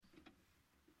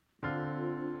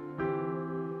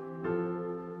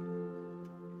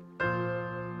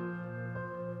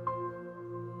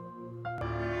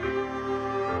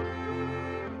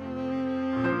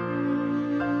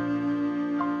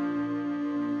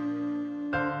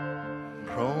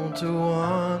Prone to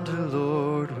wander,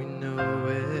 Lord, we know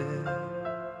it.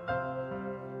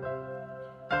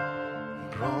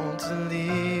 Prone to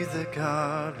leave the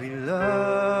God we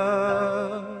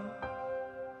love.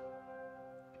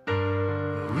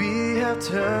 We have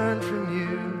turned from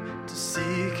you to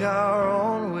seek our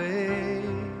own way,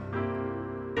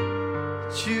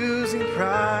 choosing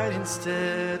pride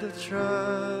instead of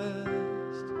trust.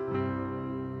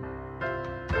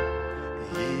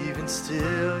 Even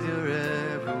still, you're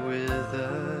ever with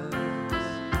us.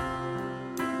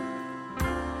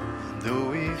 And though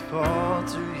we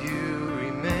falter, you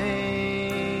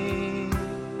remain.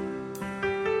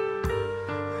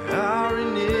 Our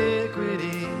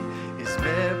iniquity is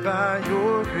met by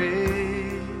your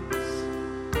grace.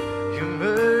 Your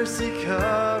mercy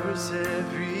covers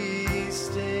every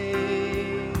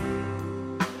stain.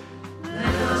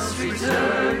 Let us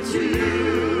return to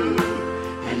you,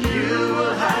 and you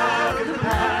will have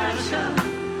compassion.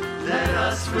 Let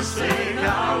us forsake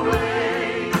our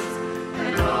ways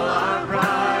and all our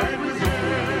pride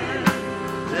within.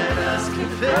 Let us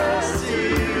confess to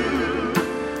you,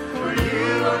 for you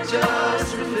are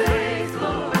just and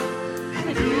faithful, and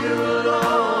you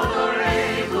alone are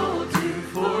able to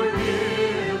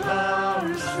forgive our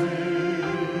sins.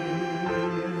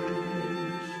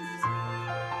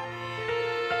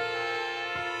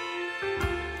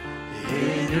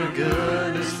 In your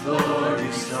goodness, Lord,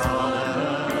 you sought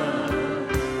us.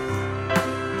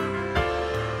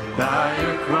 By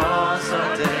your cross,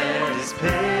 our debt is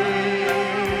paid.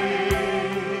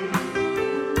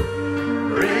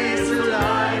 Raised to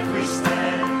life, we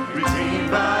stand, redeemed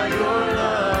by your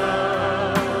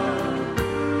love.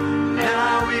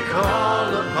 Now we call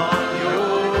upon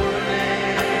your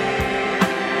name.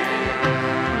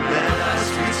 Let us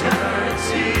return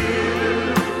to you,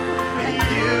 and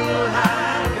you will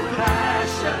have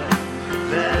compassion.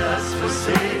 Let us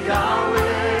forsake our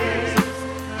ways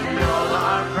and all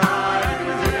our pride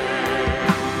within.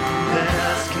 Let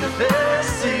us confess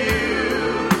to you,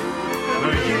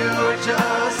 for you are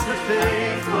just and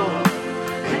faithful,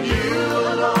 and you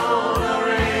alone are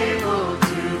able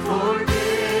to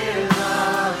forgive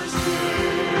our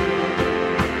sins.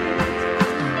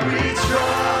 We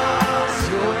trust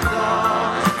your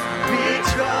thoughts, we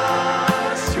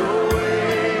trust your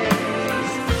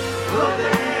ways, for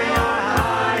they are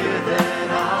higher than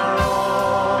our own.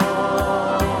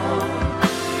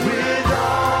 With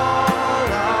all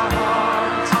our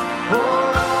hearts, for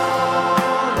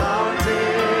all our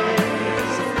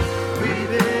days, we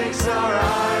fix our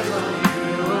eyes on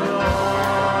you alone.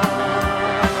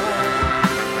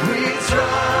 We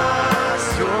trust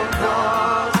your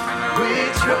thoughts, we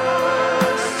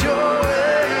trust your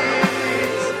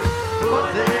ways, for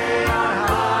they are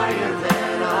higher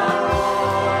than our own.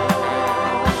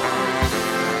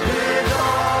 With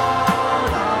all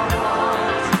our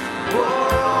hearts, for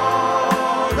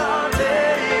all our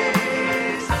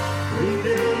days, we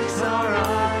fix our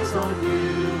eyes on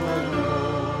you alone.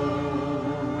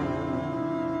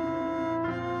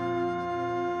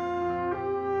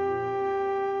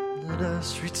 Let us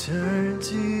return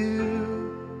to you,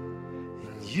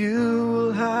 and you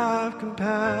will have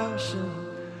compassion.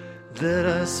 Let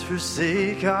us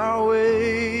forsake our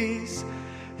ways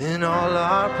and all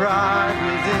our pride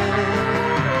within.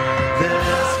 Let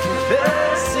us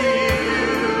confess to you,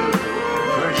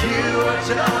 for you are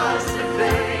just and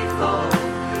faithful,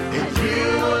 and you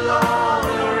alone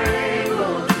are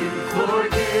able to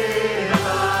forgive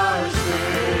our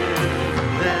sin.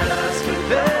 Let us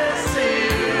confess to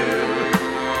you,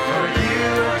 for you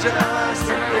are just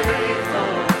and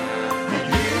faithful, and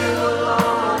you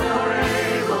alone are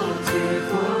able to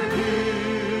forgive.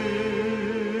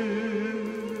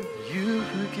 You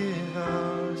forgive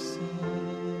our sins.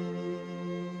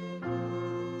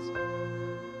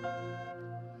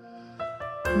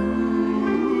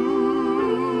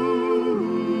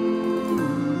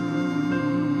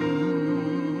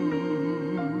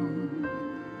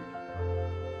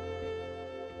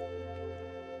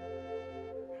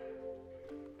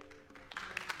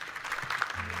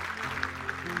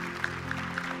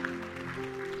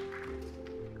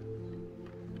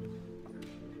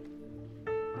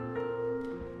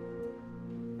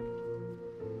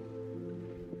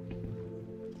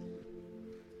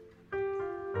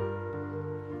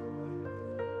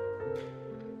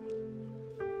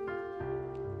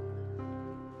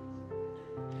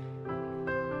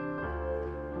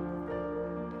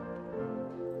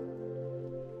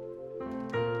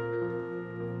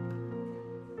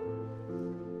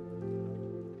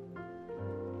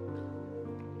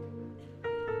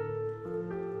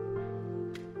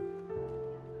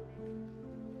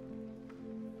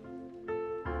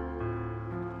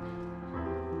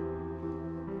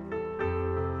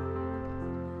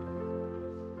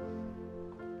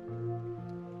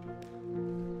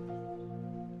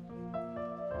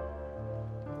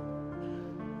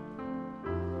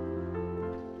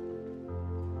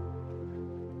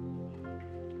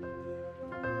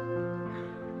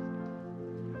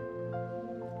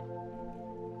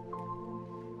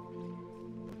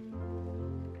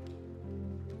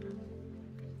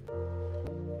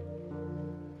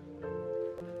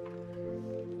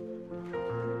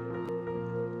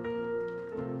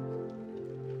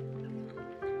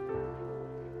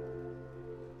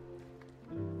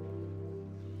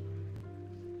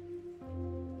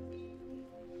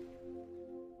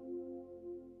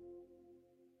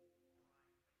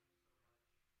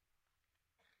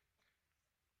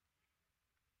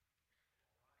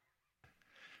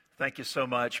 Thank you so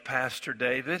much, Pastor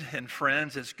David. And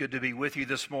friends, it's good to be with you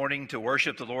this morning to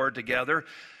worship the Lord together,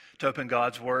 to open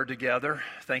God's Word together.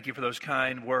 Thank you for those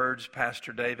kind words,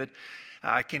 Pastor David.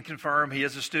 I can confirm he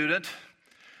is a student.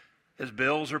 His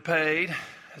bills are paid.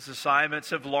 His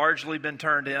assignments have largely been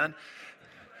turned in.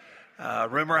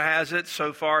 Rumor has it,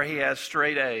 so far he has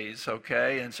straight A's,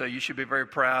 okay? And so you should be very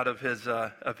proud of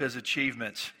his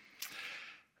achievements.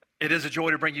 It is a joy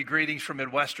to bring you greetings from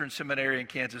Midwestern Seminary in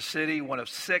Kansas City, one of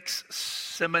 6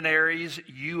 seminaries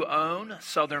you own,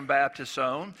 Southern Baptists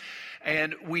own.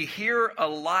 And we hear a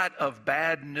lot of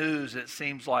bad news, it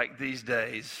seems like these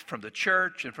days, from the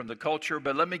church and from the culture.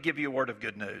 But let me give you a word of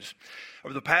good news.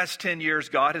 Over the past 10 years,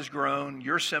 God has grown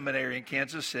your seminary in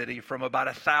Kansas City from about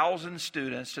 1,000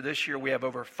 students to this year we have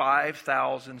over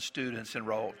 5,000 students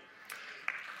enrolled.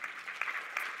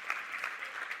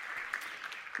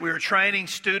 We are training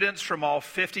students from all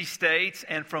 50 states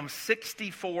and from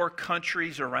 64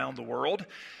 countries around the world,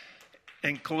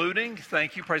 including,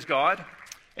 thank you, praise God,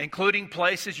 including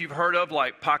places you've heard of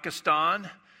like Pakistan,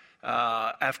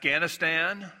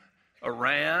 Afghanistan,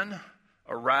 Iran,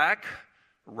 Iraq,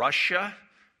 Russia,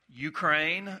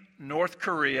 Ukraine, North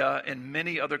Korea, and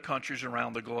many other countries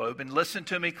around the globe. And listen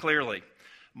to me clearly.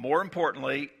 More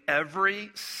importantly, every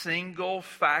single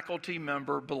faculty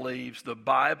member believes the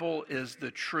Bible is the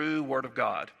true Word of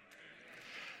God.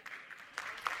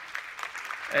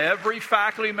 Every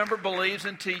faculty member believes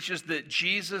and teaches that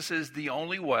Jesus is the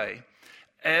only way.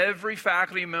 Every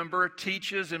faculty member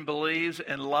teaches and believes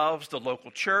and loves the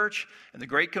local church and the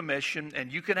Great Commission,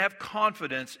 and you can have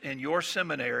confidence in your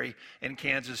seminary in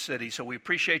Kansas City. So we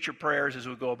appreciate your prayers as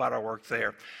we go about our work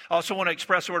there. I also want to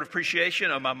express a word of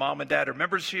appreciation. My mom and dad are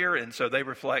members here, and so they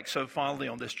reflect so fondly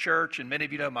on this church. And many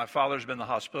of you know my father's been in the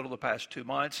hospital the past 2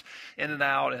 months, in and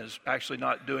out, and is actually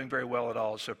not doing very well at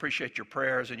all. So appreciate your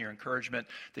prayers and your encouragement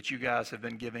that you guys have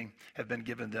been giving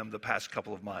them the past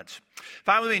couple of months.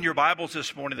 Finally, in your Bibles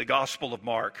this morning, the Gospel of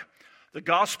Mark. The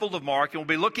Gospel of Mark, and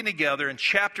we'll be looking together in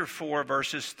chapter 4,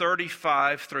 verses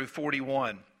 35 through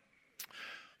 41.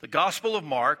 The Gospel of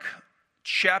Mark,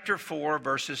 chapter 4,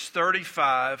 verses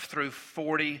 35 through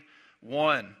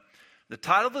 41. The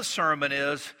title of the sermon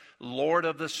is Lord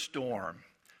of the Storm.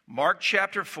 Mark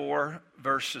chapter 4,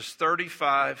 verses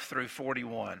 35 through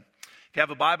 41. If you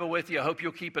have a Bible with you, I hope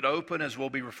you'll keep it open as we'll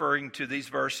be referring to these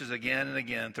verses again and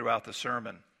again throughout the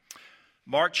sermon.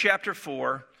 Mark chapter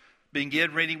 4,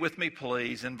 begin reading with me,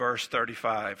 please, in verse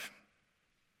 35.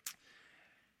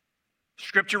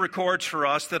 Scripture records for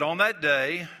us that on that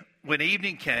day, when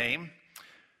evening came,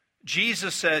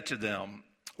 Jesus said to them,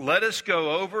 "Let us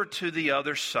go over to the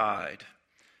other side."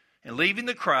 And leaving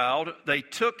the crowd, they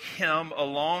took him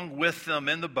along with them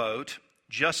in the boat,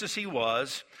 just as he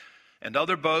was, and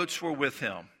other boats were with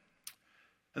him.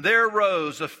 And there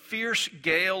arose a fierce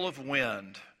gale of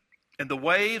wind, and the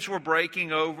waves were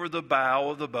breaking over the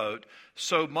bow of the boat,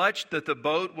 so much that the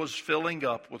boat was filling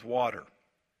up with water.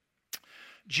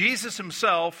 Jesus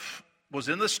himself was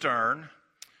in the stern.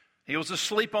 He was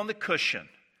asleep on the cushion.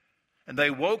 And they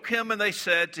woke him and they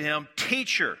said to him,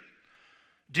 "Teacher,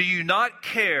 do you not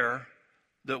care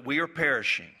that we are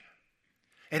perishing?"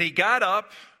 And he got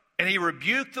up and he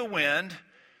rebuked the wind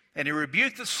and he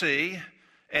rebuked the sea,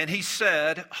 and he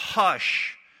said,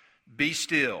 "Hush, be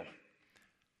still."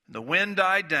 The wind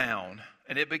died down,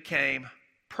 and it became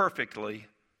perfectly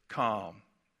calm.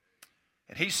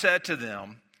 And he said to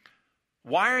them,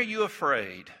 "Why are you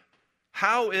afraid?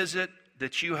 How is it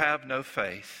that you have no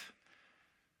faith?"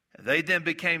 And they then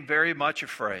became very much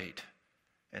afraid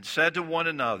and said to one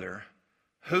another,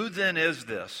 "Who then is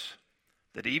this,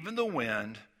 that even the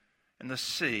wind and the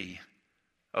sea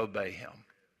obey him?"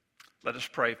 Let us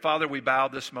pray. Father, we bow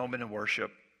this moment in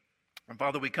worship. And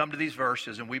Father, we come to these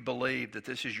verses and we believe that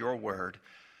this is your word,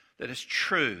 that is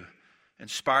true,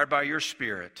 inspired by your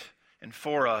Spirit, and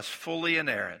for us fully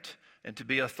inerrant, and to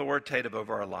be authoritative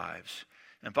over our lives.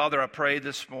 And Father, I pray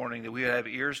this morning that we have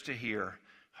ears to hear,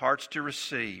 hearts to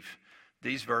receive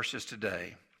these verses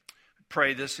today. I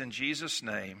pray this in Jesus'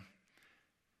 name.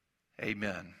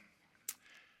 Amen.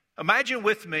 Imagine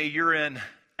with me you're in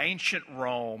ancient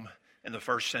Rome in the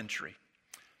 1st century.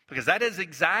 Because that is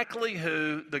exactly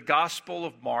who the Gospel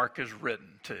of Mark is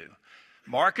written to.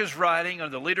 Mark is writing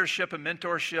under the leadership and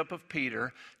mentorship of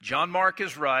Peter. John Mark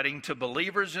is writing to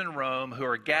believers in Rome who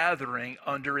are gathering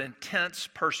under intense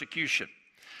persecution.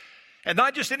 And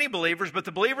not just any believers, but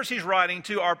the believers he's writing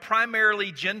to are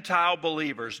primarily Gentile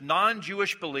believers,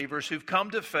 non-Jewish believers who've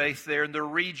come to faith there in the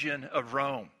region of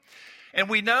Rome. And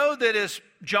we know that as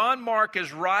John Mark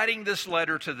is writing this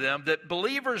letter to them, that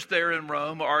believers there in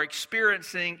Rome are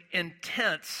experiencing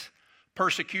intense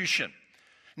persecution.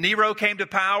 Nero came to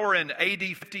power in AD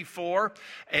 54,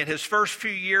 and his first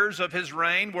few years of his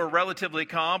reign were relatively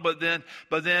calm, but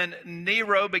then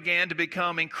Nero began to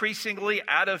become increasingly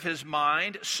out of his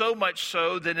mind, so much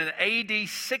so that in AD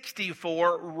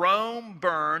 64, Rome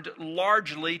burned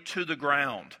largely to the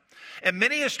ground. And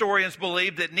many historians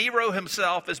believe that Nero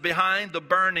himself is behind the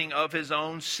burning of his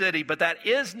own city, but that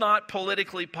is not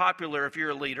politically popular if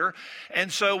you're a leader.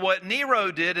 And so what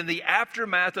Nero did in the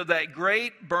aftermath of that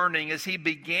great burning is he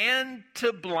began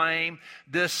to blame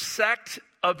this sect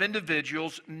of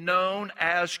individuals known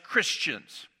as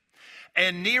Christians.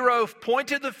 And Nero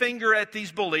pointed the finger at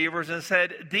these believers and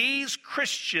said, these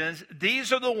Christians,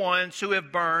 these are the ones who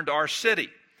have burned our city.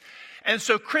 And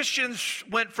so Christians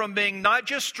went from being not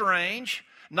just strange,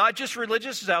 not just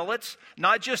religious zealots,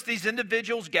 not just these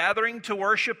individuals gathering to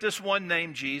worship this one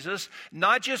named Jesus,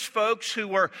 not just folks who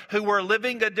were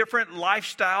living a different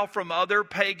lifestyle from other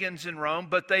pagans in Rome,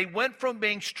 but they went from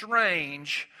being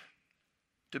strange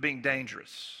to being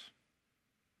dangerous.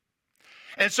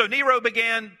 And so Nero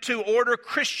began to order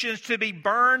Christians to be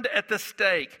burned at the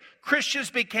stake. Christians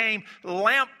became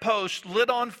lampposts lit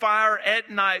on fire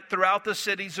at night throughout the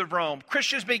cities of Rome.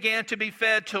 Christians began to be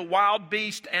fed to wild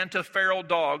beasts and to feral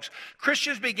dogs.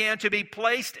 Christians began to be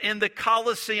placed in the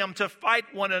Colosseum to fight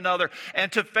one another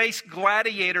and to face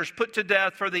gladiators put to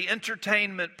death for the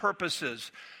entertainment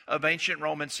purposes of ancient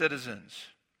Roman citizens.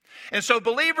 And so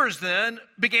believers then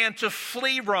began to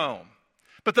flee Rome.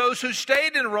 But those who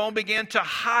stayed in Rome began to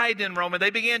hide in Rome, and they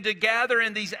began to gather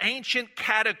in these ancient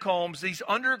catacombs, these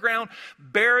underground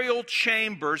burial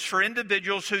chambers for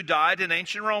individuals who died in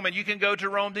ancient Rome. And you can go to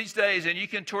Rome these days and you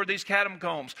can tour these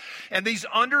catacombs. And these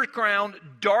underground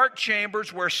dark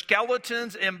chambers where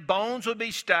skeletons and bones would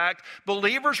be stacked,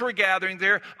 believers were gathering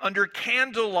there under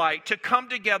candlelight to come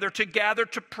together, to gather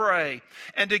to pray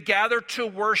and to gather to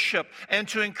worship and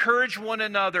to encourage one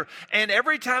another. And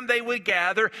every time they would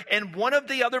gather and one of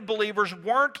the other believers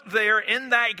weren't there in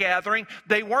that gathering,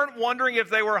 they weren't wondering if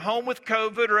they were home with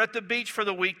COVID or at the beach for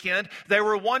the weekend. They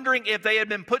were wondering if they had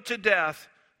been put to death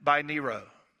by Nero.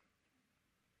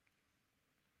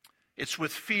 It's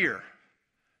with fear,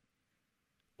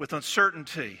 with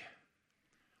uncertainty,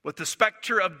 with the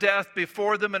specter of death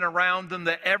before them and around them,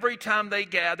 that every time they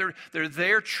gather, they're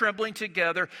there trembling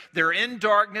together. They're in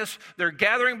darkness. They're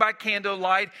gathering by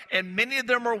candlelight, and many of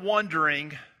them are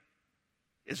wondering,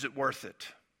 is it worth it?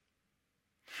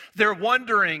 They're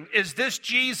wondering, is this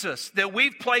Jesus that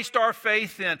we've placed our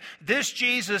faith in, this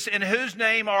Jesus in whose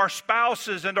name our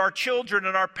spouses and our children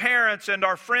and our parents and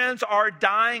our friends are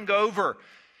dying over,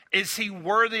 is he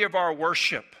worthy of our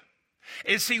worship?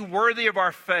 Is he worthy of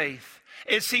our faith?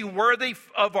 Is he worthy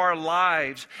of our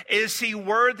lives? Is he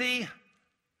worthy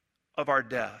of our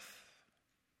death?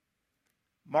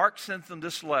 Mark sent them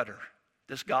this letter,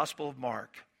 this Gospel of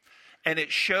Mark. And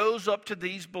it shows up to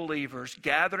these believers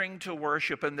gathering to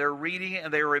worship, and they're reading it,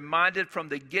 and they're reminded from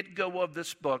the get-go of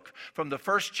this book, from the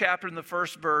first chapter and the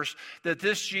first verse, that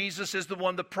this Jesus is the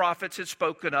one the prophets had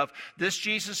spoken of. This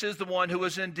Jesus is the one who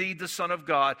is indeed the Son of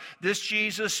God. This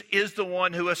Jesus is the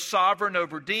one who is sovereign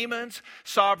over demons,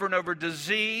 sovereign over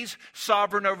disease,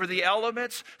 sovereign over the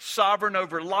elements, sovereign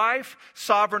over life,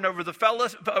 sovereign over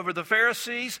the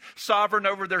Pharisees, sovereign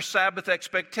over their Sabbath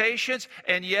expectations,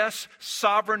 and yes,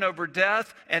 sovereign over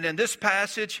death, and in this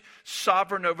passage,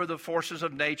 sovereign over the forces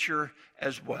of nature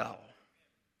as well.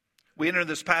 We enter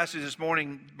this passage this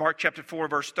morning, Mark chapter 4,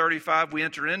 verse 35. We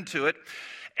enter into it,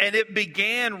 and it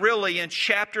began really in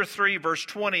chapter 3, verse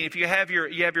 20. If you have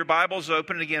your Bibles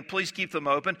open, and again, please keep them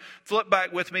open. Flip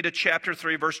back with me to chapter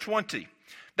 3, verse 20.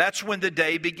 That's when the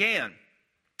day began.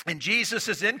 And Jesus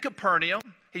is in Capernaum.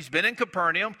 He's been in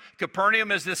Capernaum. Capernaum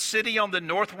is this city on the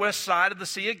northwest side of the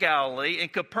Sea of Galilee.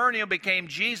 And Capernaum became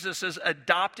Jesus'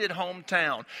 adopted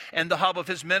hometown and the hub of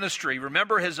his ministry.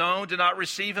 Remember, his own did not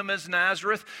receive him as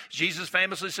Nazareth. Jesus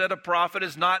famously said a prophet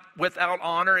is not without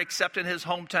honor except in his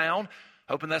hometown.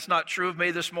 Hoping that's not true of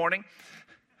me this morning.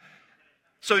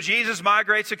 So Jesus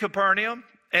migrates to Capernaum.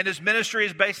 And his ministry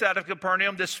is based out of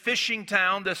Capernaum, this fishing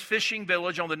town, this fishing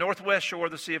village on the northwest shore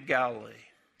of the Sea of Galilee.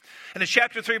 And in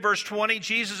chapter 3, verse 20,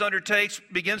 Jesus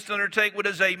begins to undertake what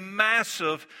is a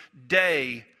massive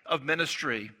day of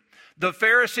ministry. The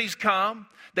Pharisees come.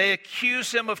 They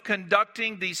accuse him of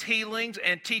conducting these healings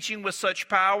and teaching with such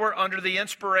power under the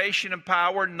inspiration and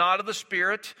power not of the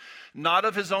Spirit, not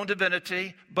of his own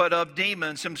divinity, but of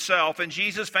demons himself. And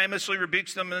Jesus famously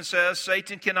rebukes them and says,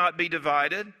 Satan cannot be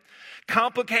divided.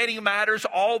 Complicating matters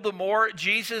all the more,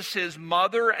 Jesus, his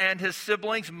mother, and his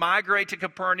siblings migrate to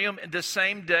Capernaum the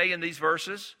same day in these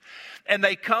verses. And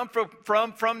they come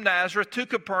from Nazareth to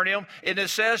Capernaum, and it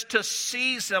says to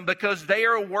seize him because they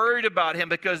are worried about him,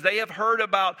 because they have heard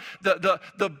about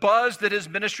the buzz that his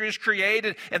ministry has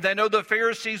created, and they know the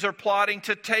Pharisees are plotting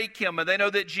to take him, and they know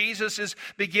that Jesus is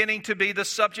beginning to be the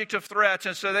subject of threats,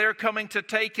 and so they're coming to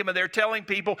take him, and they're telling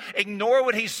people, ignore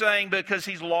what he's saying because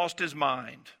he's lost his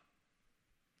mind.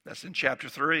 That's in chapter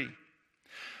 3.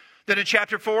 Then in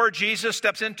chapter 4, Jesus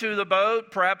steps into the boat,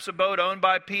 perhaps a boat owned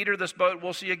by Peter. This boat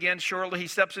we'll see again shortly. He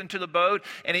steps into the boat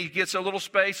and he gets a little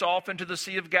space off into the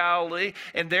Sea of Galilee.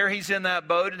 And there he's in that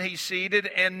boat and he's seated.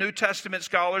 And New Testament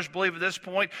scholars believe at this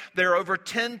point there are over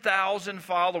 10,000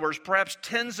 followers, perhaps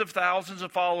tens of thousands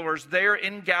of followers there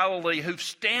in Galilee who've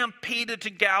stampeded to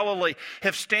Galilee,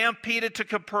 have stampeded to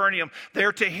Capernaum,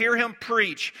 there to hear him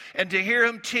preach and to hear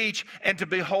him teach and to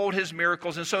behold his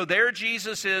miracles. And so there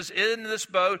Jesus is in this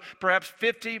boat, perhaps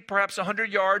 50, perhaps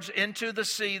 100 yards into the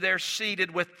sea. They're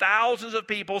seated with thousands of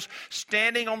people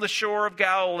standing on the shore of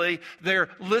Galilee. They're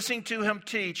listening to him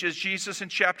teach as Jesus in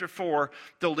chapter 4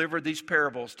 delivered these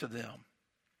parables to them.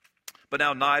 But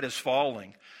now night is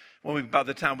falling. By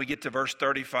the time we get to verse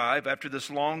 35, after this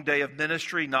long day of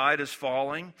ministry, night is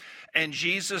falling. And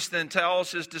Jesus then tells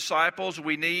his disciples,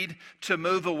 we need to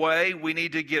move away. We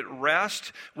need to get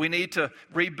rest. We need to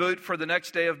reboot for the next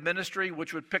day of ministry,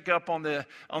 which would pick up on the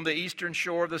eastern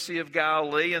shore of the Sea of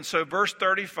Galilee. And so verse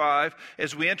 35,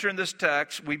 as we enter in this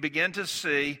text, we begin to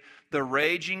see the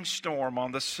raging storm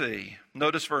on the sea.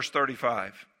 Notice verse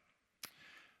 35.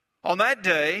 On that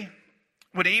day,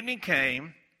 when evening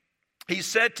came, he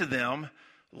said to them,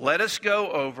 let us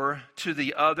go over to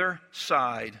the other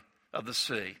side of the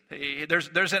sea.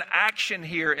 There's an action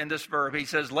here in this verb. He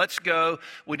says, let's go.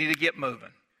 We need to get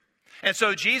moving. And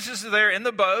so Jesus is there in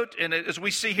the boat. And as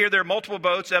we see here, there are multiple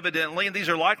boats, evidently. And these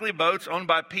are likely boats owned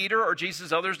by Peter or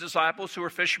Jesus' other disciples who are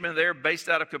fishermen there based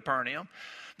out of Capernaum.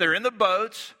 They're in the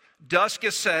boats. Dusk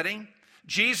is setting.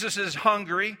 Jesus is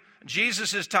hungry.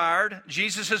 Jesus is tired.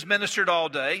 Jesus has ministered all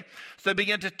day. So they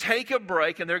begin to take a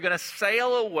break and they're going to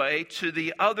sail away to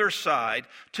the other side,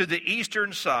 to the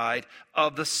eastern side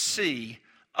of the Sea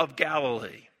of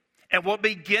Galilee. And what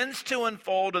begins to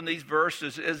unfold in these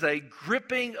verses is a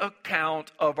gripping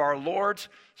account of our Lord's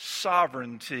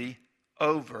sovereignty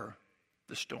over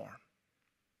the storm.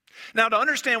 Now, to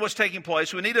understand what's taking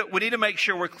place, we need to make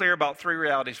sure we're clear about three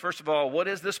realities. First of all, what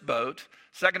is this boat?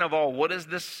 Second of all, what is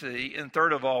this sea? And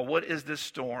third of all, what is this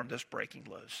storm that's breaking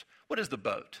loose? What is the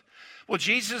boat? Well,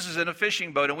 Jesus is in a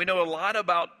fishing boat, and we know a lot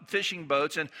about fishing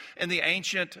boats in the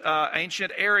ancient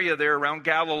area there around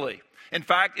Galilee. In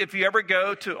fact, if you ever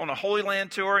go on a Holy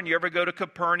Land tour and you ever go to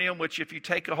Capernaum, which if you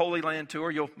take a Holy Land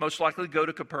tour, you'll most likely go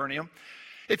to Capernaum.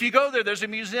 If you go there, there's a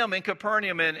museum in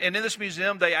Capernaum, and in this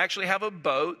museum, they actually have a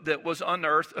boat that was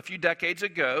unearthed a few decades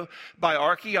ago by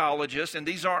archaeologists, and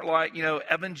these aren't like,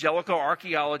 evangelical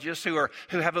archaeologists who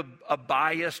have a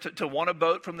bias to want a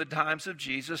boat from the times of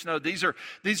Jesus. No, these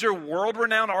are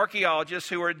world-renowned archaeologists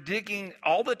who are digging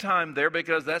all the time there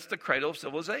because that's the cradle of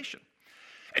civilization.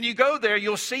 And you go there,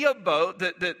 you'll see a boat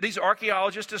that these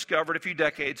archaeologists discovered a few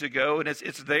decades ago, and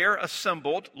it's there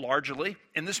assembled largely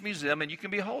in this museum, and you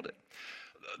can behold it.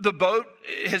 The boat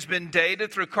has been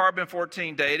dated through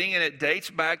carbon-14 dating, and it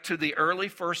dates back to the early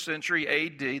 1st century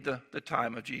A.D., the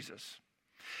time of Jesus.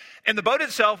 And the boat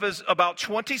itself is about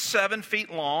 27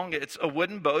 feet long. It's a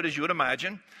wooden boat, as you would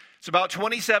imagine. It's about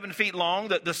 27 feet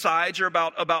long. The sides are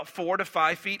about 4 to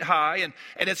 5 feet high, and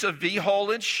it's a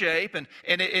V-hull in shape, and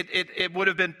it would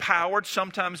have been powered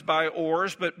sometimes by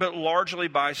oars, but largely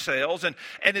by sails, and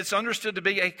it's understood to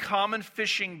be a common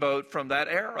fishing boat from that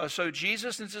era. So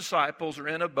Jesus and his disciples are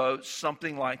in a boat,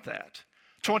 something like that.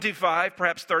 25,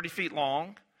 perhaps 30 feet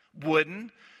long,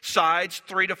 wooden, sides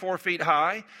 3 to 4 feet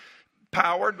high,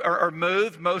 powered or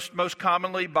moved most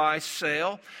commonly by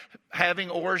sail, having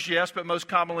oars, yes, but most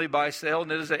commonly by sail, and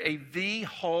it is a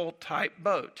V-hull type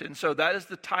boat. And so that is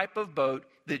the type of boat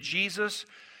that Jesus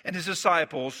and his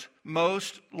disciples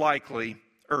most likely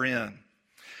are in.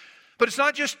 But it's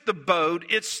not just the boat,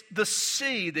 it's the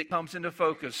sea that comes into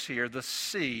focus here, the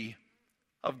Sea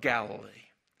of Galilee.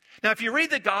 Now, if you read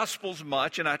the Gospels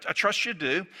much, and I trust you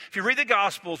do, if you read the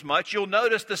Gospels much, you'll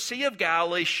notice the Sea of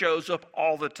Galilee shows up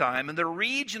all the time, and the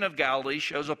region of Galilee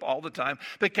shows up all the time,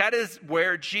 but that is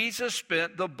where Jesus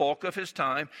spent the bulk of his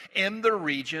time, in the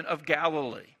region of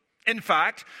Galilee. In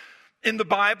fact, in the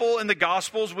Bible, in the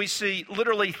Gospels, we see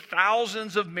literally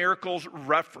thousands of miracles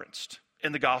referenced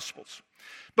in the Gospels.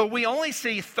 But we only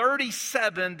see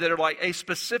 37 that are like a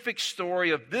specific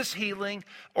story of this healing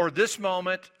or this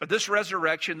moment or this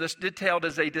resurrection that's detailed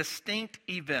as a distinct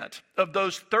event. Of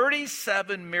those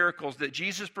 37 miracles that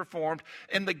Jesus performed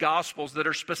in the Gospels that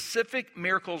are specific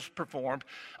miracles performed,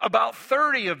 about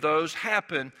 30 of those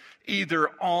happen either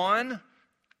on,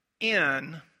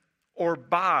 in, or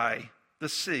by the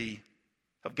Sea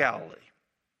of Galilee.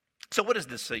 So what is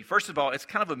this sea? First of all, it's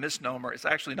kind of a misnomer. It's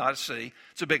actually not a sea.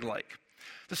 It's a big lake.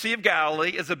 The Sea of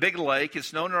Galilee is a big lake.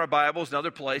 It's known in our Bibles and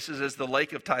other places as the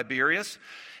Lake of Tiberias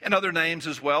and other names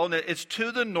as well. And it's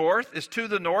to the north. It's to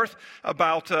the north,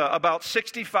 about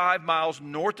 65 miles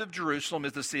north of Jerusalem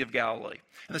is the Sea of Galilee.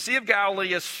 And the Sea of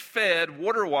Galilee is fed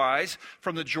water-wise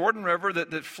from the Jordan River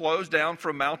that flows down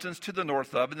from mountains to the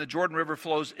north of. And the Jordan River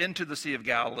flows into the Sea of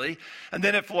Galilee. And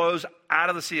then it flows out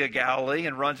of the Sea of Galilee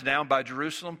and runs down by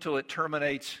Jerusalem till it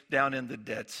terminates down in the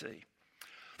Dead Sea.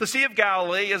 The Sea of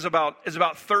Galilee is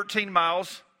about 13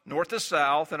 miles north to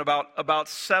south and about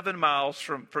 7 miles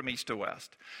from east to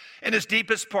west. And its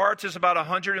deepest parts is about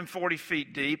 140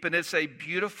 feet deep, and it's a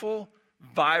beautiful,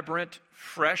 vibrant,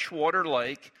 freshwater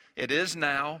lake. It is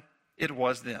now, it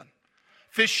was then.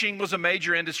 Fishing was a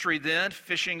major industry then.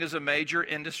 Fishing is a major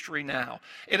industry now.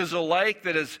 It is a lake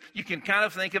that is, you can kind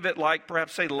of think of it like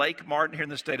perhaps say Lake Martin here in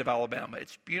the state of Alabama.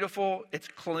 It's beautiful, it's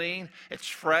clean, it's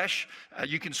fresh.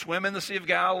 You can swim in the Sea of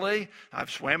Galilee.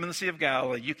 I've swam in the Sea of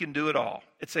Galilee. You can do it all.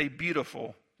 It's a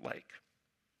beautiful lake.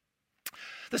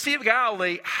 The Sea of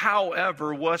Galilee,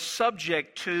 however, was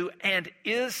subject to and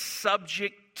is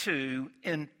subject to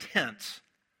intense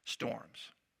storms.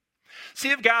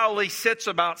 Sea of Galilee sits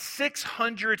about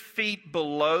 600 feet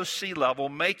below sea level,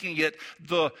 making it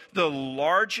the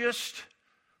largest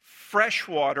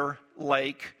freshwater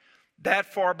lake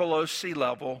that far below sea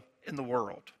level in the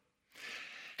world.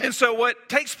 And so what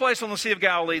takes place on the Sea of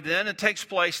Galilee then, and takes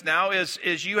place now, is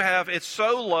it's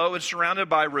so low and surrounded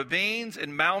by ravines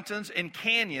and mountains and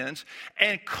canyons,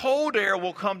 and cold air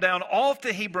will come down off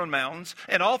the Hebron Mountains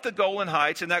and off the Golan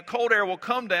Heights, and that cold air will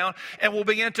come down and will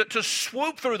begin to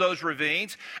swoop through those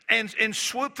ravines and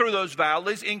swoop through those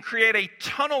valleys and create a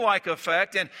tunnel-like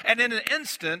effect, and in an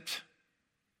instant,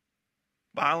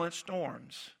 violent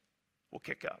storms will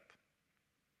kick up.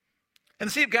 And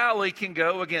the Sea of Galilee can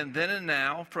go, again, then and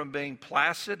now, from being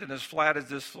placid and as flat as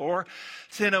this floor,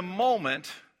 to in a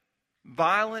moment,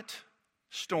 violent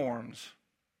storms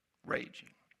raging.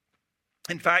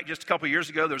 In fact, just a couple of years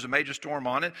ago, there was a major storm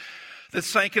on it that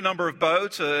sank a number of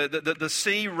boats. The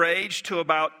sea raged to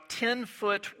about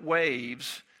 10-foot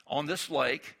waves on this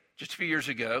lake just a few years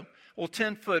ago. Well,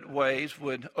 10-foot waves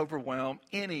would overwhelm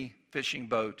any fishing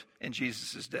boat in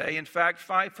Jesus' day. In fact,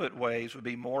 5-foot waves would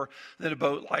be more than a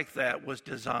boat like that was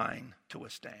designed to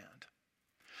withstand.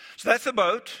 So that's the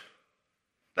boat.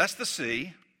 That's the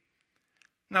sea.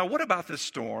 Now, what about this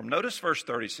storm? Notice verse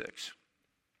 36.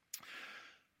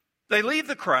 They leave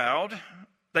the crowd.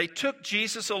 They took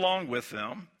Jesus along with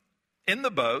them in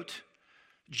the boat,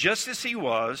 just as he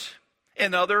was,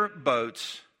 and other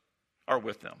boats are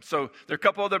with them. So there are a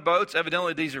couple other boats.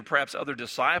 Evidently, these are perhaps other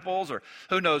disciples, or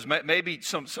who knows, maybe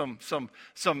some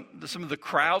of the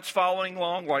crowds following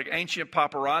along, like ancient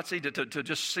paparazzi, to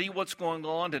just see what's going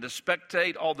on, to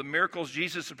spectate all the miracles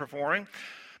Jesus is performing.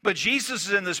 But Jesus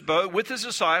is in this boat with his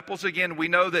disciples. Again, we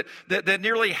know that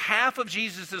nearly half of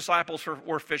Jesus' disciples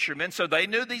were fishermen, so they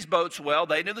knew these boats well.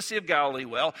 They knew the Sea of Galilee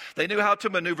well. They knew how to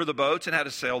maneuver the boats and how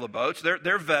to sail the boats.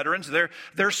 They're veterans.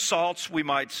 They're salts, we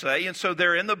might say. And so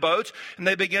they're in the boats, and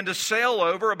they begin to sail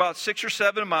over about 6 or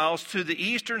 7 miles to the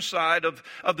eastern side of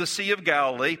the Sea of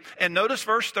Galilee. And notice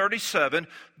verse 37,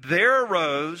 there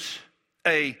arose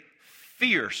a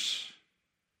fierce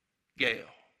gale.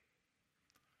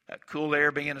 That cool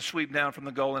air began to sweep down from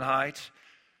the Golan Heights,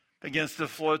 begins to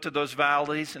flow to those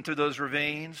valleys and through those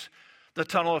ravines. The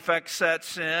tunnel effect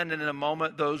sets in, and in a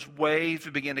moment those waves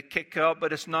begin to kick up.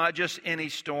 But it's not just any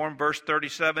storm. Verse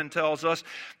 37 tells us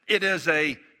it is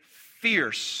a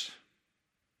fierce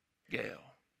gale.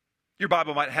 Your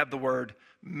Bible might have the word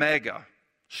mega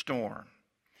storm.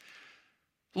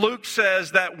 Luke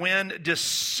says that wind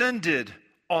descended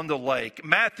on the lake.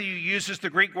 Matthew uses the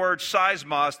Greek word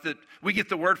seismos that we get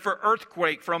the word for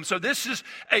earthquake from. So this is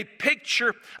a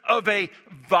picture of a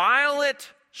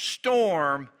violent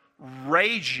storm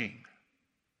raging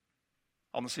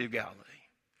on the Sea of Galilee.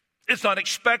 It's not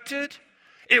expected.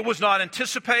 It was not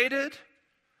anticipated.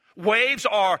 Waves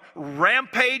are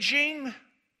rampaging.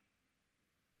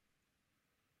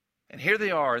 And here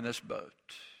they are in this boat.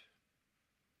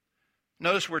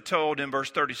 Notice we're told in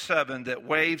verse 37 that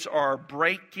waves are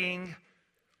breaking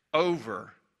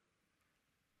over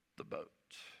the boat.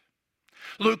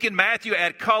 Luke and Matthew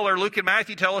add color. Luke and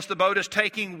Matthew tell us the boat is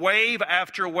taking wave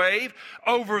after wave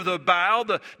over the bow.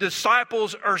 The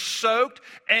disciples are soaked,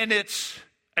 and it's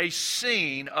a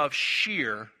scene of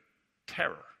sheer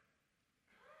terror.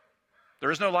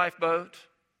 There is no lifeboat.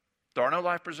 There are no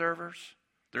life preservers.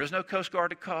 There is no Coast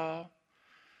Guard to call.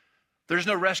 There's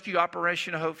no rescue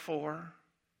operation to hope for.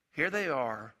 Here they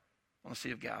are on the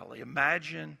Sea of Galilee.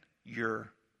 Imagine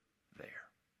you're there.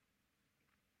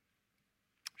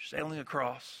 Sailing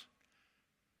across.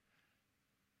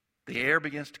 The air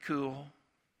begins to cool.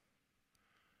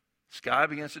 The sky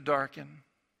begins to darken.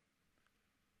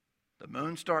 The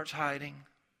moon starts hiding.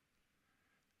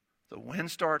 The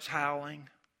wind starts howling.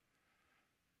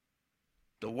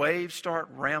 The waves start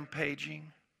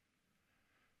rampaging.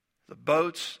 The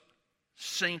boat's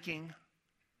sinking.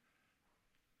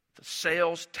 The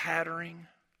sails tattering.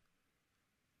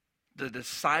 The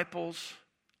disciples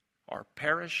are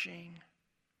perishing.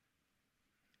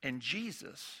 And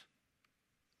Jesus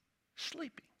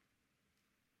sleeping.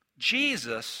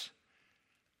 Jesus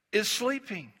is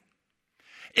sleeping.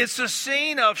 It's a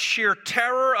scene of sheer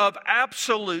terror, of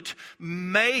absolute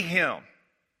mayhem.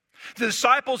 The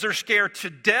disciples are scared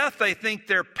to death. They think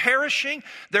they're perishing.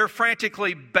 They're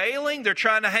frantically bailing. They're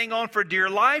trying to hang on for dear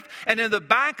life. And in the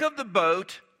back of the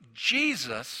boat,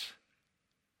 Jesus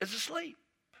is asleep.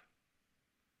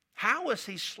 How is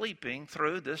he sleeping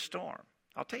through this storm?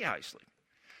 I'll tell you how he's sleeping.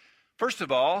 First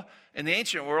of all, in the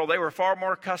ancient world, they were far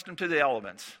more accustomed to the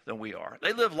elements than we are.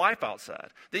 They lived life outside.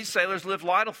 These sailors lived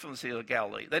life from the Sea of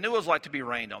Galilee. They knew what it was like to be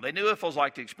rained on. They knew what it was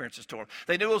like to experience a storm.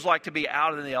 They knew what it was like to be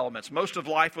out in the elements. Most of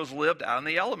life was lived out in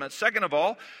the elements. Second of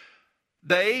all,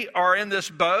 they are in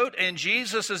this boat, and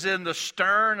Jesus is in the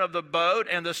stern of the boat.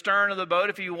 And the stern of the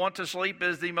boat, if you want to sleep,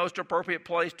 is the most appropriate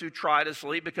place to try to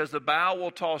sleep because the bow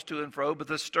will toss to and fro, but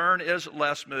the stern is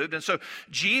less moved. And so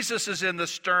Jesus is in the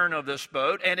stern of this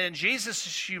boat. And in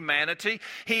Jesus' humanity,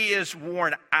 he is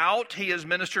worn out. He has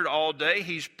ministered all day.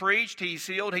 He's preached. He's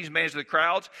healed. He's managed the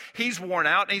crowds. He's worn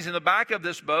out, and he's in the back of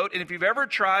this boat. And if you've ever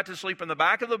tried to sleep in the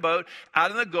back of the boat out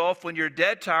in the Gulf when you're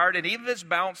dead tired, and even if it's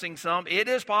bouncing some, it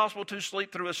is possible to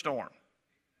sleep through a storm.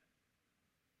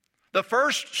 The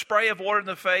first spray of water in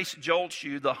the face jolts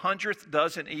you. The 100th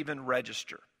doesn't even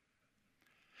register.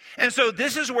 And so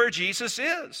this is where Jesus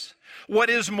is. What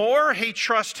is more, he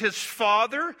trusts his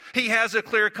Father. He has a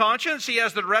clear conscience. He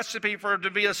has the recipe for him to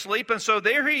be asleep. And so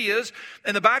there he is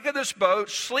in the back of this boat,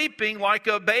 sleeping like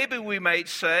a baby, we might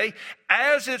say,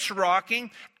 as it's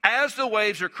rocking, as the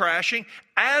waves are crashing,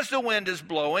 as the wind is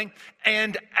blowing,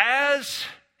 and as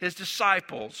his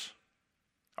disciples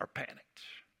are panicked.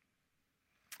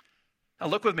 Now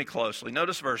look with me closely.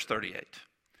 Notice verse 38.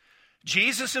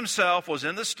 Jesus himself was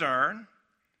in the stern.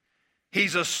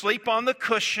 He's asleep on the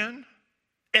cushion.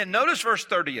 And notice verse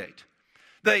 38.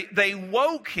 They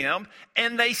woke him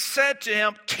and they said to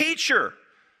him, "Teacher,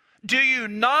 do you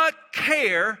not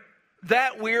care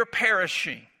that we're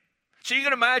perishing?" So you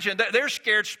can imagine that they're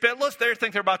scared spitless. They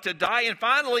think they're about to die. And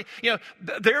finally,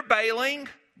 they're bailing.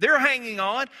 They're hanging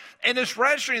on, and it's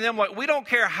registering them like, we don't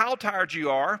care how tired you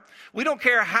are. We don't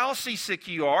care how seasick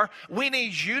you are. We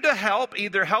need you to help,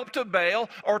 either help to bail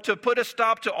or to put a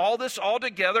stop to all this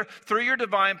altogether through your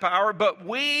divine power. But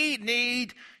we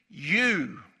need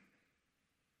you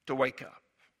to wake up.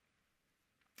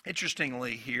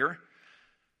 Interestingly here,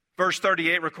 verse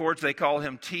 38 records they call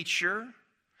him teacher.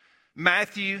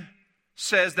 Matthew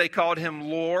says they called him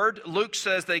Lord. Luke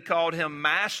says they called him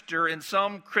Master. And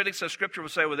some critics of Scripture will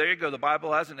say, well, there you go. The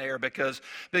Bible has an error because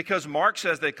Mark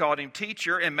says they called him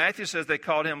Teacher, and Matthew says they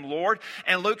called him Lord,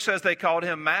 and Luke says they called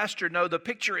him Master. No, the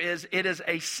picture is it is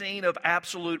a scene of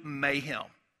absolute mayhem.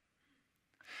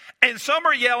 And some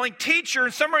are yelling Teacher,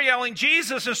 and some are yelling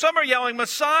Jesus, and some are yelling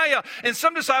Messiah, and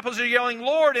some disciples are yelling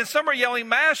Lord, and some are yelling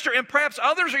Master, and perhaps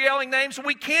others are yelling names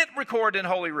we can't record in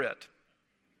Holy Writ.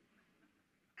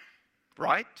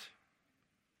 Right?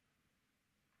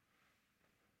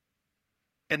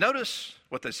 And notice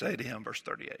what they say to him, verse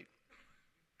 38.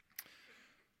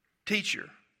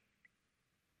 Teacher,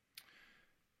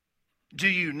 do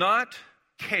you not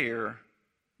care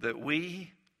that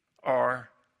we are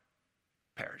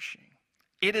perishing?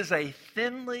 It is a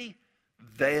thinly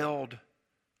veiled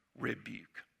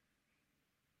rebuke.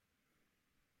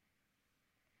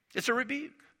 It's a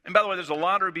rebuke. And by the way, there's a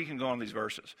lot of rebuking going on in these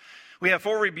verses. We have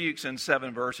 4 rebukes in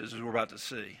 7 verses, as we're about to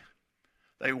see.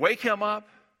 They wake him up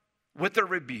with a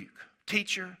rebuke.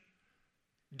 Teacher,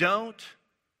 don't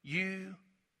you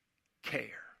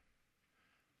care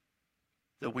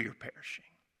that we are perishing?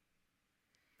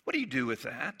 What do you do with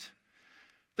that?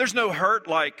 There's no hurt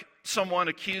like someone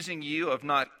accusing you of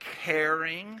not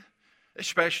caring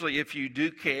especially if you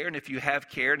do care and if you have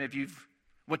cared and if you've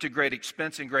went to great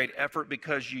expense and great effort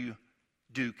because you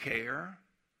do care.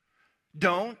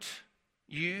 Don't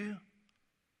you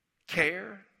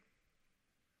care?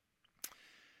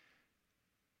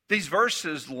 These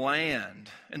verses land,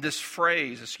 and this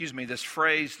phrase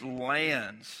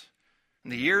lands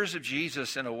in the ears of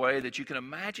Jesus in a way that you can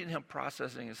imagine him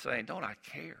processing and saying, don't I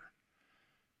care?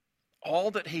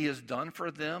 All that he has done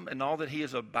for them and all that he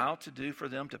is about to do for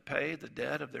them to pay the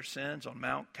debt of their sins on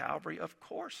Mount Calvary, of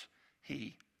course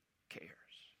he cares.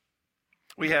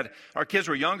 Our kids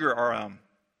were younger,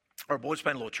 our boys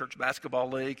playing a little church basketball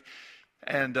league.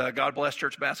 And God bless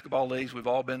church basketball leagues. We've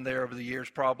all been there over the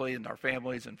years probably, and our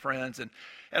families and friends. And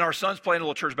our son's playing a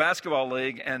little church basketball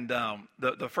league. And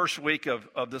the first week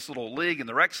of this little league in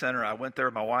the rec center, I went there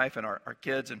with my wife and our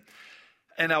kids.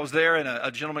 And I was there, and a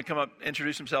gentleman come up,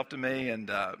 introduced himself to me. And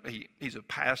he's a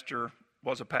pastor,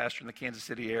 was a pastor in the Kansas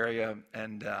City area.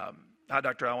 And hi,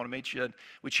 Doctor, I want to meet you.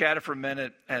 We chatted for a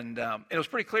minute, and it was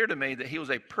pretty clear to me that he was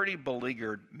a pretty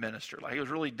beleaguered minister. Like, he was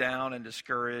really down and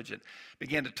discouraged and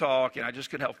began to talk, and I just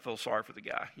couldn't help feel sorry for the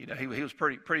guy. You know, he was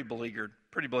pretty beleaguered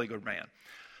man.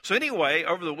 So anyway,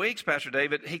 over the weeks, Pastor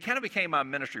David, he kind of became my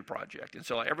ministry project. And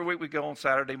so like every week we go on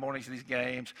Saturday mornings to these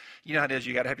games. You know how it is.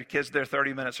 You got to have your kids there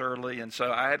 30 minutes early. And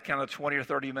so I had kind of 20 or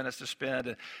 30 minutes to spend.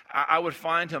 And I would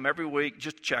find him every week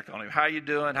just to check on him. How you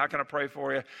doing? How can I pray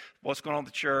for you? What's going on at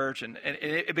the church? And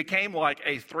it became like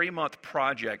a 3-month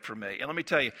project for me. And let me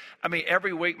tell you, I mean,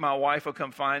 every week my wife will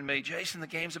come find me. Jason, the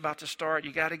game's about to start.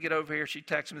 You got to get over here. She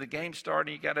texts me, the game's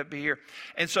starting. You got to be here.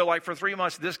 And so like for 3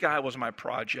 months, this guy was my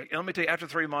project. And let me tell you, after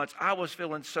 3 months, I was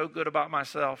feeling so good about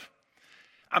myself.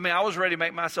 I mean, I was ready to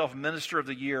make myself minister of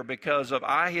the year because if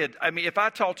I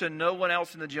talked to no one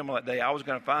else in the gym that day, I was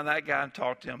going to find that guy and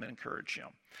talk to him and encourage him.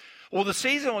 Well, the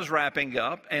season was wrapping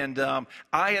up, and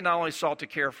I had not only sought to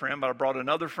care for him, but I brought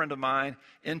another friend of mine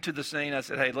into the scene. I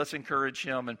said, hey, let's encourage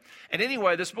him. And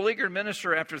anyway, this beleaguered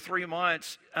minister, after 3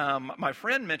 months, my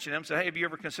friend mentioned him, said, hey, have you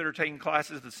ever considered taking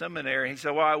classes at the seminary? And he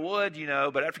said, well, I would,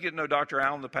 but after getting to know Dr.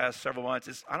 Allen the past several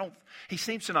months, he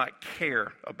seems to not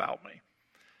care about me.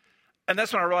 And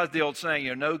that's when I realized the old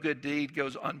saying, no good deed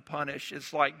goes unpunished.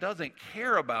 It's like, doesn't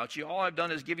care about you. All I've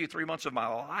done is give you 3 months of my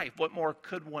life. What more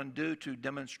could one do to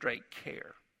demonstrate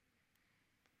care?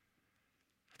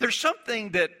 There's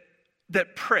something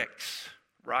that pricks,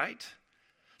 right?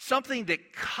 Something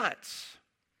that cuts.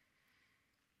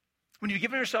 When you've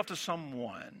given yourself to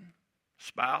someone, a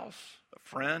spouse, a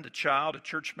friend, a child, a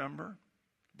church member,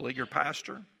 a beleaguered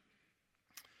pastor,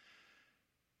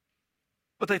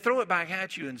 but they throw it back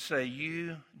at you and say,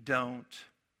 you don't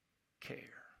care.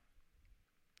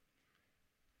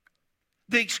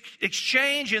 The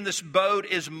exchange in this boat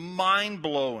is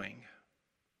mind-blowing.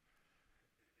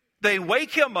 They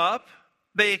wake him up.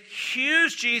 They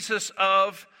accuse Jesus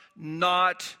of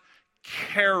not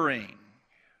caring.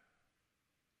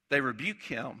 They rebuke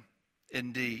him,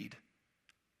 indeed,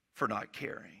 for not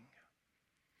caring.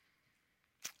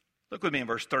 Look with me in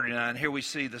verse 39. Here we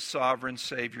see the sovereign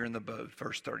Savior in the boat,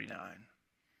 verse 39.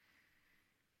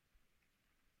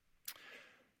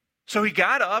 So he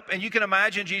got up, and you can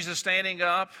imagine Jesus standing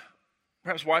up,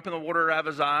 perhaps wiping the water out of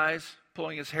his eyes,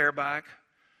 pulling his hair back,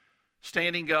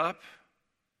 standing up,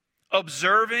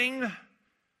 observing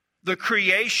the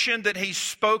creation that he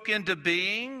spoke into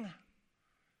being,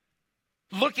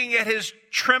 looking at his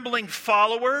trembling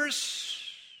followers,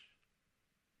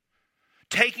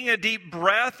 taking a deep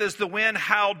breath as the wind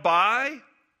howled by,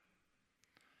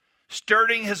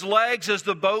 stirring his legs as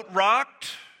the boat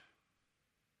rocked,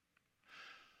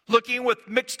 looking with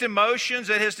mixed emotions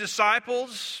at his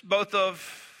disciples, both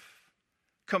of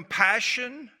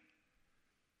compassion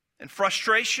and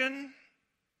frustration.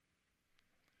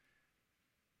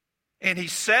 And he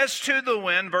says to the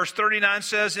wind, verse 39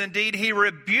 says, indeed, he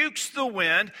rebukes the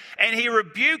wind and he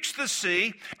rebukes the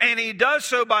sea, and he does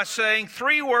so by saying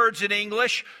 3 words in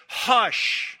English,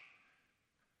 hush,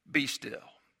 be still.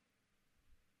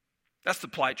 That's the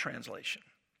polite translation.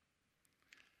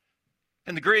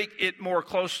 In the Greek, it more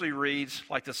closely reads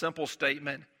like the simple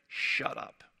statement, shut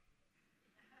up.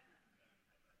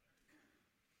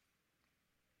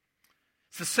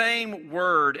 It's the same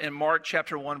word in Mark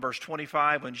chapter 1, verse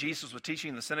 25, when Jesus was teaching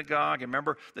in the synagogue. And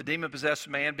remember, the demon-possessed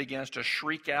man begins to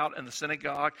shriek out in the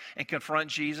synagogue and confront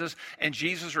Jesus. And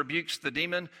Jesus rebukes the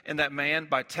demon in that man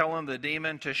by telling the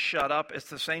demon to shut up. It's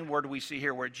the same word we see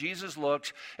here, where Jesus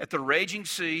looks at the raging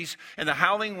seas and the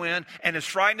howling wind and his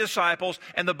frightened disciples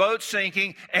and the boat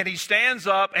sinking. And he stands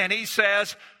up and he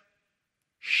says,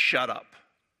 shut up.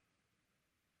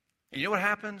 And you know what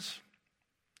happens?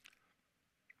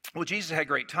 Well, Jesus had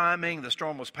great timing. The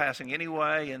storm was passing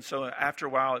anyway, and so after a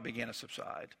while it began to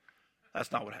subside.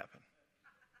 That's not what happened.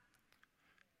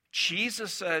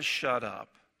 Jesus says, shut up.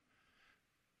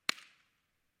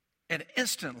 And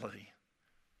instantly,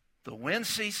 the wind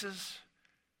ceases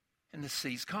and the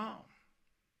seas calm.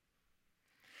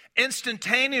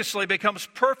 Instantaneously becomes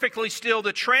perfectly still.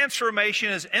 The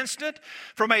transformation is instant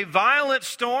from a violent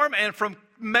storm and from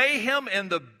mayhem in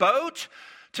the boat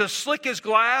to slick as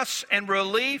glass and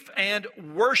relief and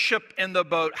worship in the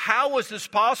boat. How was this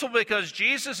possible? Because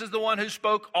Jesus is the one who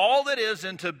spoke all that is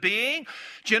into being.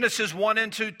 Genesis 1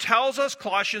 and 2 tells us,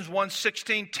 Colossians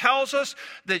 1:16 tells us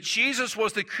that Jesus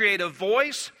was the creative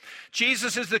voice.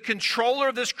 Jesus is the controller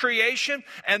of this creation,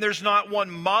 and there's not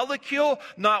one molecule,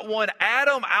 not one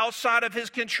atom outside of his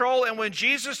control. And when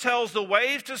Jesus tells the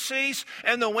waves to cease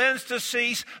and the winds to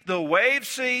cease, the waves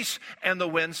cease and the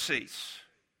winds cease.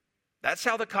 That's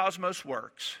how the cosmos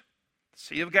works. The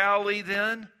Sea of Galilee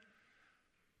then,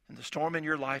 and the storm in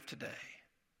your life today.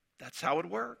 That's how it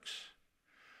works.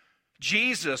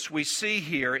 Jesus, we see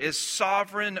here, is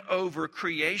sovereign over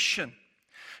creation.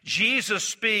 Jesus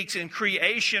speaks and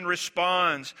creation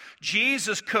responds.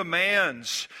 Jesus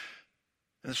commands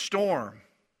and the storm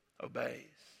obeys.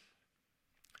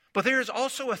 But there is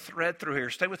also a thread through here.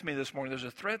 Stay with me this morning. There's a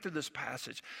thread through this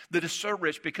passage that is so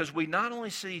rich because we not only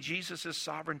see Jesus'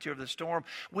 sovereignty over the storm,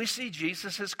 we see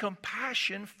Jesus'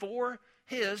 compassion for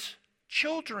his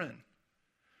children.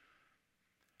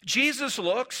 Jesus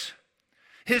looks,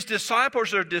 his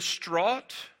disciples are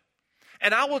distraught,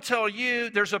 and I will tell you,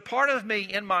 there's a part of me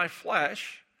in my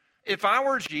flesh, if I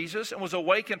were Jesus and was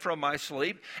awakened from my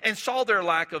sleep and saw their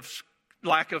lack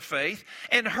of faith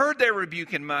and heard their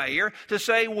rebuke in my ear to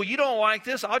say, well, you don't like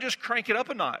this, I'll just crank it up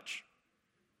a notch.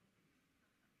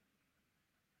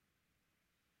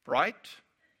 Right?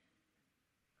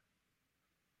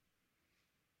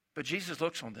 But Jesus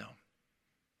looks on them.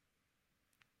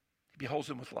 He beholds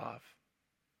them with love.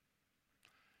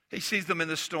 He sees them in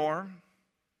the storm.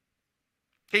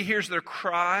 He hears their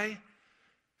cry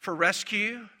for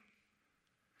rescue.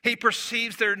 He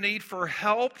perceives their need for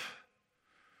help.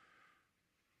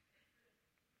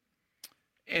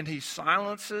 And he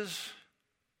silences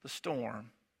the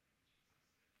storm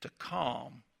to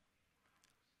calm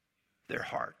their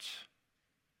hearts.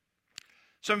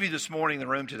 Some of you this morning in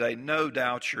the room today, no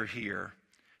doubt you're here.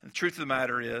 And the truth of the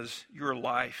matter is, your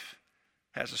life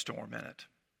has a storm in it.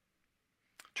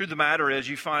 The truth of the matter is,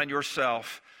 you find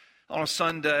yourself on a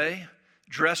Sunday,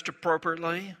 dressed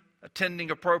appropriately, attending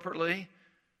appropriately,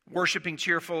 worshiping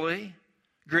cheerfully,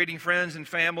 greeting friends and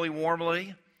family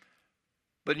warmly,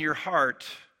 but in your heart,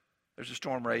 there's a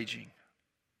storm raging.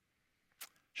 I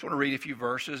just want to read a few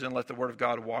verses and let the Word of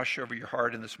God wash over your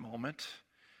heart in this moment.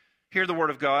 Hear the Word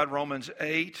of God, Romans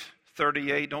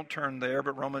 8:38. Don't turn there,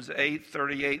 but Romans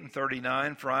 8:38 and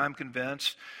 39. For I am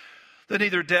convinced that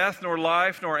neither death, nor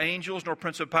life, nor angels, nor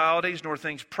principalities, nor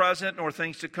things present, nor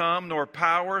things to come, nor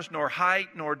powers, nor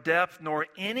height, nor depth, nor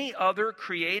any other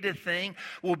created thing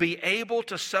will be able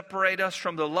to separate us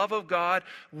from the love of God,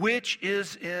 which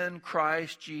is in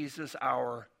Christ Jesus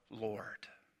our Lord.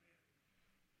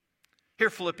 Hear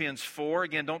Philippians 4.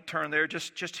 Again, don't turn there.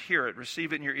 Just hear it.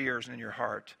 Receive it in your ears and in your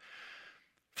heart.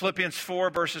 Philippians 4,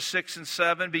 verses 6 and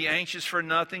 7, be anxious for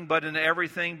nothing, but in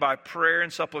everything by prayer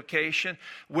and supplication,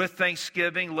 with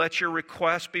thanksgiving, let your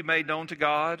requests be made known to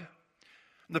God.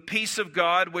 The peace of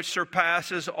God, which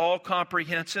surpasses all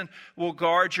comprehension, will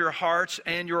guard your hearts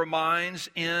and your minds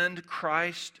in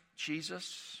Christ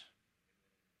Jesus.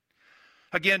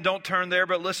 Again, don't turn there,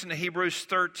 but listen to Hebrews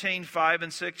 13, 5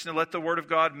 and 6, and let the Word of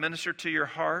God minister to your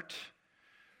heart.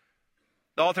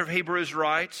 The author of Hebrews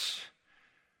writes,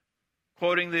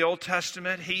 quoting the Old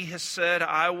Testament, he has said,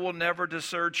 I will never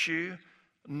desert you,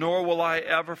 nor will I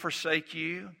ever forsake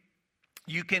you.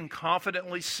 You can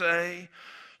confidently say,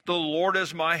 the Lord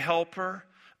is my helper.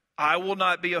 I will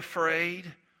not be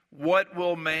afraid. What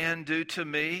will man do to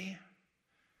me?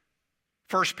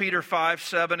 1 Peter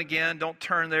 5:7 again, don't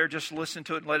turn there, just listen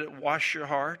to it and let it wash your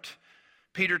heart.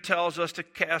 Peter tells us to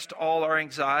cast all our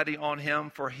anxiety on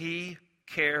him, for he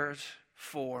cares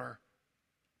for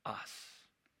us.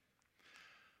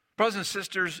 Brothers and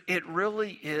sisters, it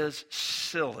really is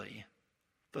silly,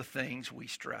 the things we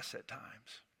stress at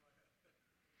times.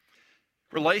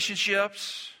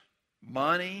 Relationships,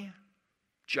 money,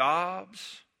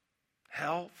 jobs,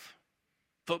 health,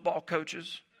 football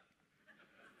coaches,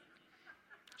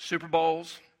 Super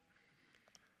Bowls.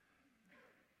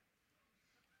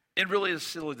 It really is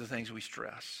silly, the things we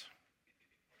stress.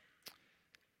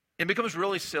 It becomes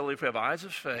really silly if we have eyes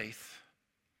of faith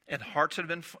and hearts that have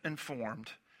been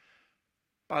informed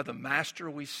by the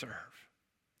master we serve.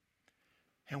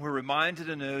 And we're reminded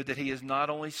anew that he is not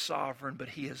only sovereign, but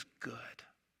he is good.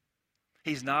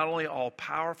 He's not only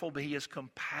all-powerful, but he is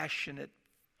compassionate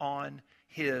on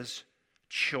his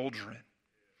children.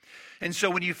 And so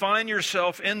when you find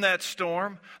yourself in that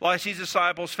storm, like these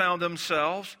disciples found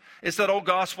themselves, it's that old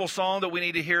gospel song that we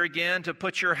need to hear again, to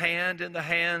put your hand in the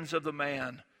hands of the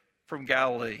man from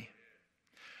Galilee.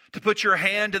 To put your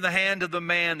hand in the hand of the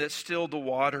man that stilled the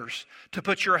waters. To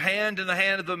put your hand in the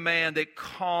hand of the man that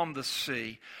calmed the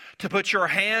sea. To put your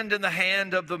hand in the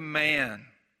hand of the man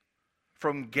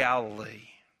from Galilee.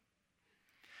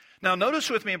 Now notice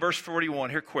with me in verse 41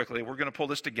 here quickly. We're going to pull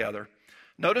this together.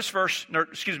 Notice verse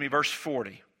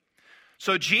 40.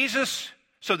 So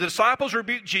the disciples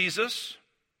rebuke Jesus.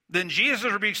 Then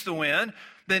Jesus rebukes the wind.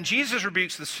 Then Jesus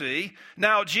rebukes the sea.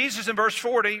 Now Jesus in verse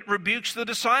 40 rebukes the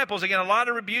disciples. Again, a lot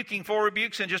of rebuking, 4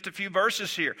 rebukes in just a few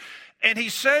verses here. And he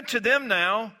said to them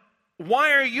now,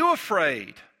 why are you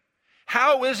afraid?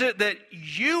 How is it that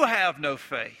you have no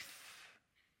faith?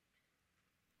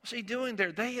 What's he doing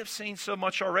there? They have seen so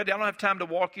much already. I don't have time to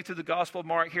walk you through the Gospel of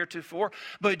Mark heretofore,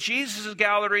 but Jesus'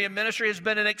 Galilean ministry has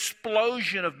been an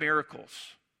explosion of miracles,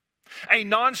 a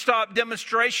nonstop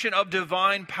demonstration of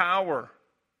divine power.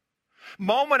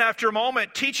 Moment after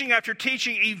moment, teaching after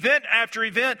teaching, event after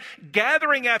event,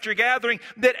 gathering after gathering,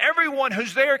 that everyone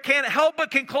who's there can't help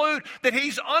but conclude that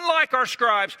he's unlike our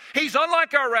scribes, he's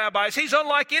unlike our rabbis, he's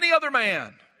unlike any other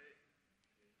man.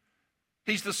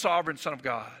 He's the sovereign Son of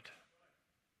God.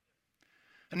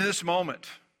 And in this moment,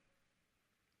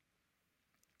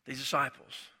 these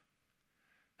disciples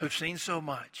who've seen so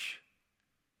much,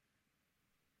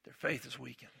 their faith is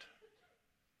weakened.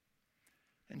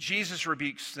 And Jesus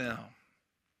rebukes them.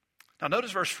 Now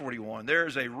notice verse 41. There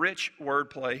is a rich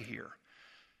wordplay here.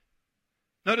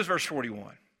 Notice verse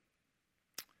 41.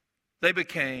 They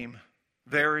became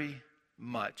very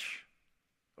much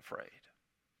afraid.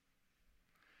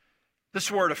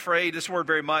 This word afraid, this word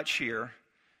very much here,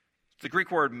 the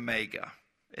Greek word mega.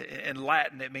 In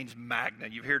Latin, it means magna.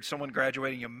 You've heard someone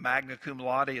graduating a magna cum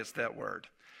laude, it's that word.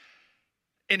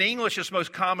 In English, it's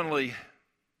most commonly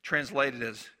translated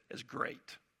as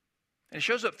great. And it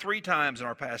shows up 3 times in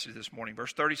our passage this morning.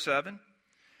 Verse 37,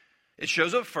 it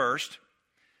shows up first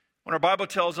when our Bible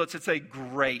tells us it's a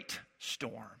great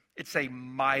storm. It's a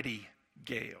mighty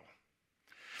gale.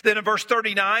 Then in verse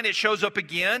 39, it shows up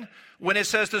again when it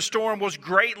says the storm was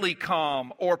greatly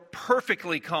calm or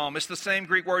perfectly calm. It's the same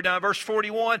Greek word. Now in verse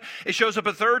 41, it shows up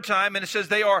a 3rd time and it says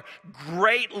they are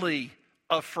greatly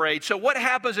afraid. So what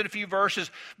happens in a few verses?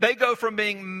 They go from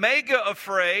being mega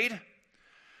afraid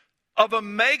of a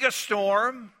mega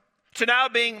storm to now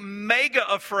being mega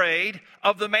afraid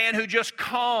of the man who just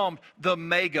calmed the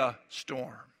mega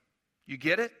storm. You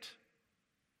get it?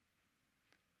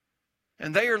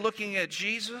 And they are looking at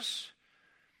Jesus,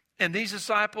 and these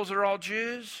disciples are all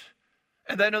Jews,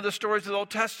 and they know the stories of the Old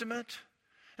Testament,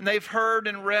 and they've heard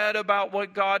and read about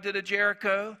what God did at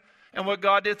Jericho, and what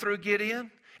God did through Gideon,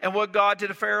 and what God did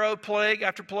to Pharaoh, plague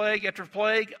after plague after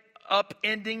plague,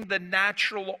 upending the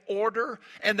natural order.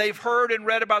 And they've heard and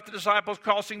read about the disciples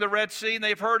crossing the Red Sea, and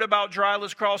they've heard about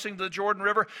Dryless crossing the Jordan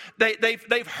River.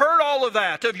 They've heard all of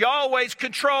that, of Yahweh's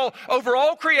control over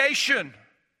all creation.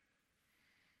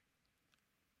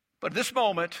 But at this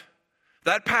moment,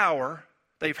 that power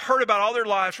they've heard about all their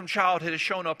lives from childhood has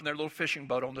shown up in their little fishing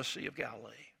boat on the Sea of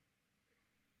Galilee.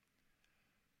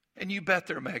 And you bet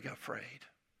they're mega afraid.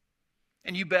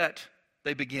 And you bet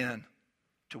they begin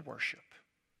to worship.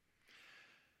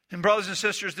 And brothers and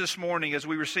sisters, this morning as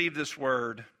we receive this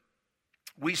word,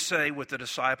 we say with the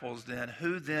disciples then,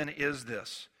 who then is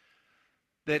this,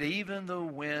 that even the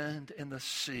wind and the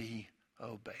sea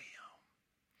obey him?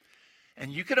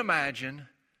 And you can imagine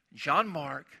John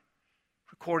Mark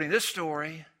recording this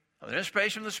story of the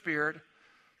inspiration of the Spirit,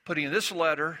 putting in this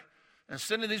letter, and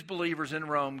sending these believers in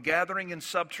Rome, gathering in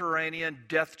subterranean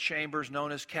death chambers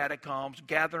known as catacombs,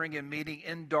 gathering and meeting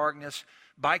in darkness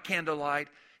by candlelight,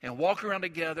 and walking around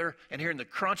together and hearing the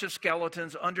crunch of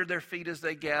skeletons under their feet as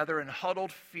they gather in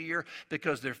huddled fear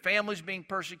because their family's being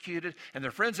persecuted and their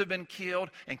friends have been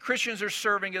killed and Christians are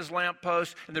serving as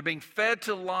lampposts and they're being fed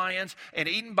to lions and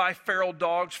eaten by feral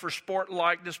dogs for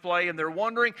sport-like display. And they're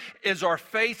wondering, is our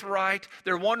faith right?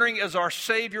 They're wondering, is our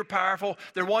Savior powerful?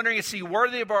 They're wondering, is he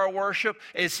worthy of our worship?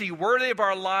 Is he worthy of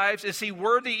our lives? Is he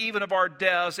worthy even of our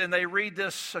deaths? And they read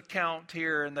this account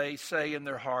here and they say in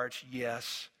their hearts,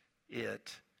 yes,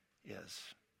 it is.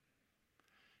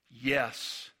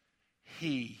 Yes,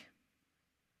 he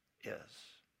is.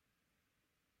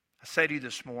 I say to you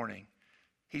this morning,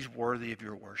 he's worthy of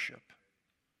your worship.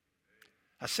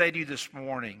 I say to you this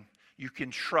morning, you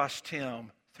can trust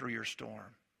him through your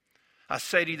storm. I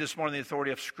say to you this morning, the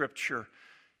authority of Scripture,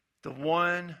 the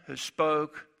one who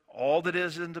spoke all that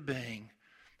is into being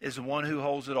is the one who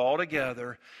holds it all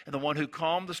together, and the one who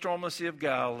calmed the storm on the Sea of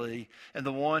Galilee, and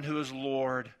the one who is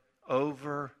Lord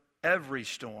over every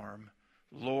storm,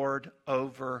 Lord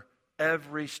over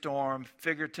every storm,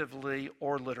 figuratively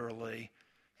or literally,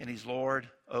 and he's Lord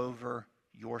over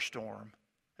your storm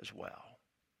as well.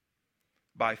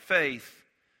 By faith,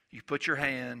 you put your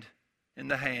hand in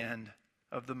the hand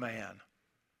of the man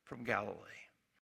from Galilee.